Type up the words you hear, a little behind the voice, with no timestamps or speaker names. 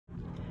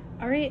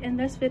Alright, in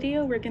this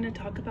video we're going to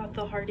talk about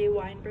the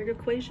Hardy-Weinberg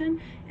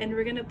equation, and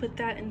we're going to put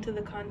that into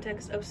the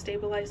context of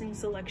stabilizing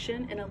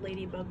selection in a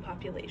ladybug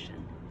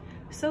population.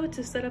 So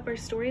to set up our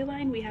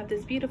storyline, we have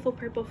this beautiful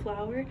purple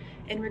flower,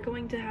 and we're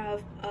going to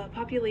have a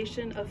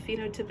population of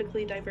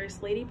phenotypically diverse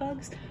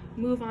ladybugs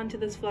move onto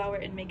this flower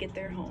and make it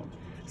their home.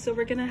 So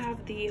we're going to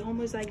have the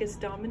homozygous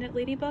dominant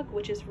ladybug,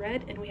 which is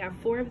red, and we have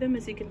 4 of them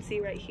as you can see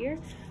right here.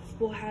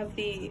 We'll have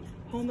the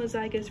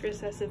homozygous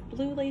recessive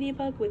blue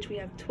ladybug, which we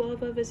have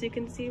 12 of as you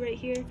can see right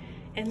here.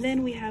 And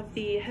then we have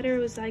the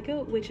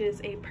heterozygote, which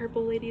is a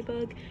purple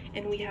ladybug,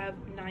 and we have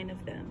 9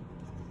 of them.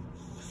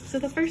 So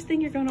the first thing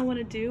you're going to want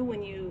to do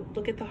when you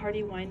look at the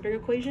Hardy-Weinberg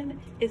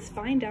equation is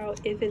find out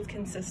if it's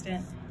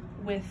consistent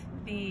with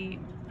the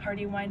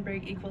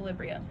Hardy-Weinberg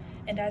equilibrium.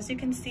 And as you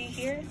can see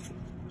here,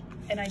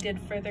 and I did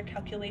further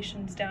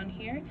calculations down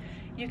here,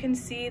 you can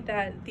see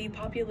that the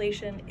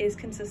population is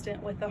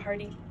consistent with the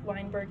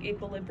Hardy-Weinberg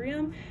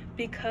equilibrium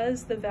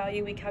because the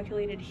value we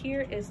calculated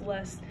here is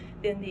less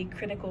than the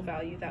critical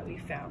value that we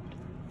found.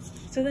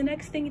 So the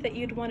next thing that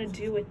you'd want to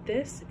do with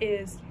this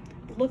is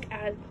look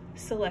at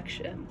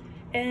selection.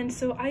 And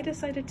so I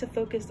decided to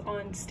focus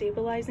on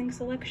stabilizing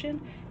selection,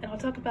 and I'll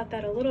talk about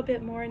that a little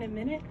bit more in a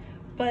minute.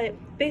 But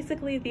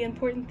basically the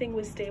important thing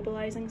with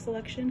stabilizing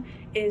selection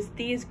is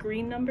these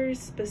green numbers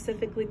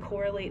specifically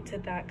correlate to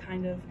that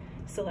kind of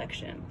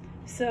selection.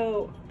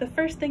 So the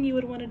first thing you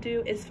would want to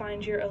do is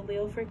find your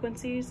allele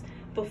frequencies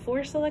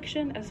before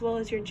selection as well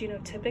as your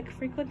genotypic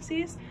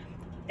frequencies.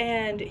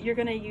 And you're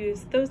going to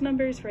use those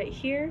numbers right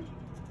here.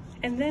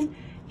 And then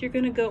you're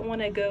going to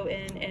want to go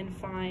in and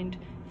find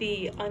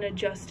the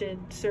unadjusted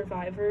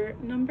survivor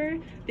number,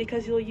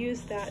 because you'll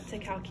use that to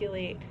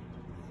calculate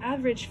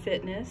average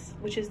fitness,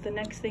 which is the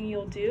next thing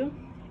you'll do.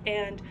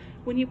 And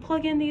when you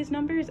plug in these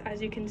numbers,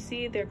 as you can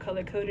see, they're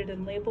color-coded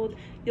and labeled,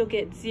 you'll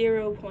get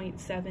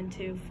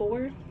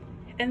 0.724.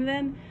 And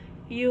then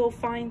you'll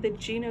find the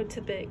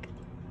genotypic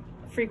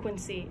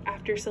frequency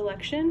after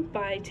selection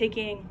by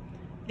taking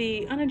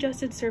the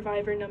unadjusted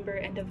survivor number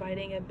and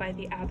dividing it by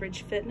the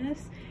average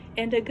fitness.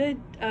 And a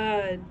good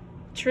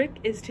trick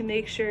is to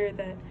make sure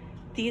that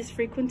these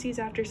frequencies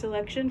after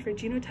selection for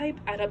genotype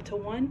add up to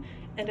 1.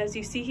 And as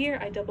you see here,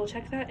 I double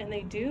check that and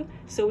they do,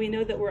 so we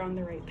know that we're on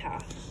the right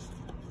path.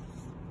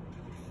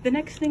 The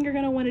next thing you're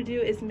going to want to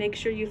do is make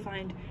sure you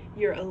find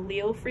your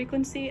allele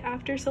frequency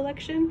after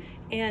selection,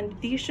 and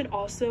these should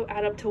also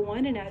add up to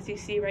 1, and as you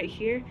see right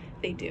here,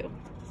 they do.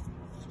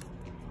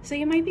 So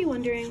you might be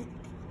wondering,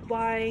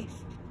 why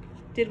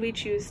did we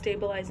choose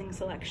stabilizing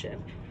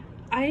selection?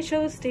 I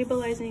chose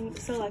stabilizing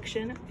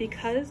selection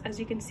because, as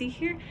you can see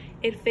here,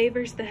 it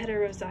favors the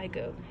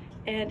heterozygote.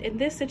 And in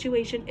this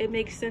situation, it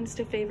makes sense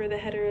to favor the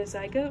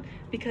heterozygote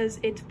because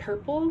it's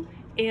purple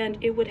and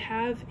it would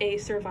have a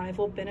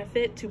survival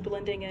benefit to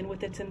blending in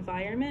with its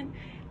environment,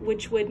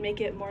 which would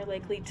make it more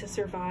likely to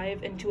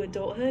survive into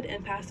adulthood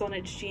and pass on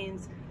its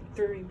genes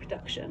through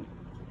reproduction.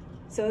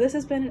 So this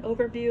has been an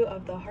overview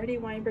of the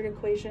Hardy-Weinberg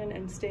equation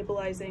and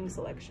stabilizing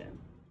selection.